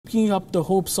keeping up the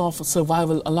hopes of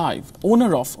survival alive.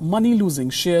 Owner of money-losing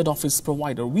shared office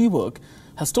provider WeWork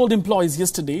has told employees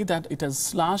yesterday that it has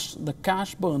slashed the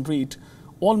cash burn rate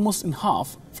almost in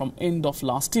half from end of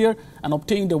last year and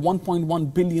obtained a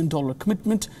 $1.1 billion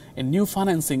commitment in new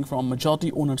financing from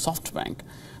majority owner SoftBank.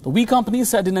 The We company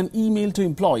said in an email to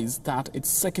employees that its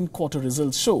second quarter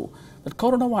results show that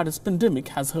coronavirus pandemic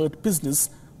has hurt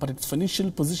business, but its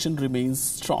financial position remains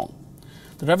strong.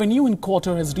 The revenue in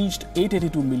quarter has reached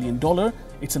 $882 million.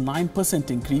 It's a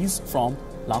 9% increase from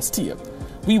last year.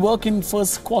 WeWork in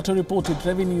first quarter reported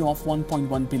revenue of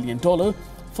 $1.1 billion.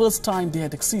 First time they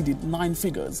had exceeded 9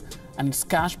 figures, and its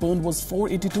cash burn was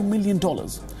 $482 million.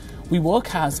 WeWork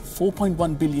has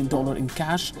 $4.1 billion in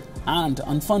cash and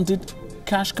unfunded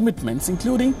cash commitments,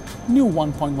 including new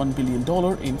 $1.1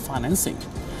 billion in financing.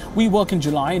 WeWork in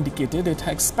July indicated it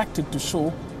expected to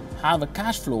have a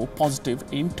cash flow positive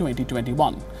in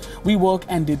 2021. WeWork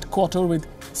ended quarter with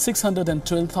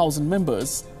 612,000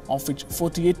 members, of which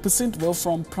 48% were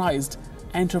from prized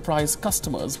enterprise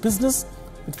customers, business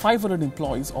with 500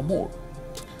 employees or more.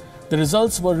 The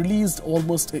results were released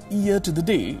almost a year to the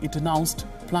day it announced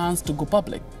plans to go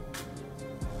public.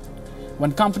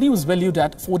 When company was valued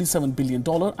at $47 billion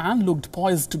and looked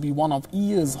poised to be one of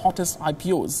year's hottest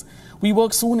IPOs,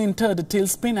 WeWork soon entered a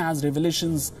tailspin as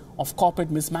revelations of corporate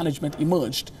mismanagement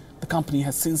emerged. The company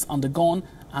has since undergone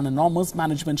an enormous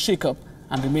management shakeup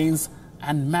and remains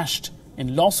enmeshed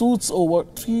in lawsuits over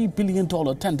 $3 billion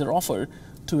tender offer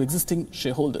to existing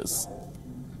shareholders.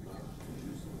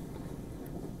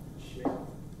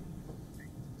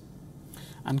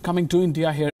 And coming to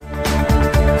India, here